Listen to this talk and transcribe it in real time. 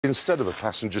Instead of a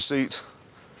passenger seat.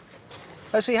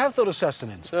 Oh, so you have thought of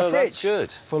sustenance. Oh, A fridge that's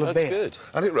good. full of That's beer. good.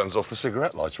 And it runs off the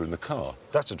cigarette lighter in the car.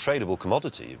 That's a tradable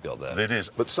commodity you've got there. It is.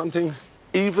 But something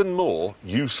even more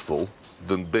useful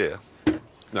than beer,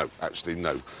 no, actually,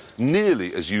 no,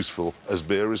 nearly as useful as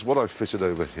beer is what I've fitted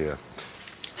over here.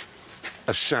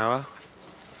 A shower,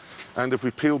 and if we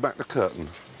peel back the curtain...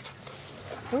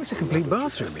 Oh, it's a complete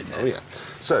bathroom in there. Oh, yeah.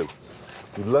 So,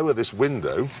 we lower this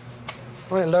window...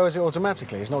 Well, it lowers it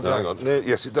automatically. It's not No, going. hang on.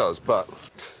 Yes, it does, but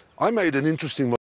I made an interesting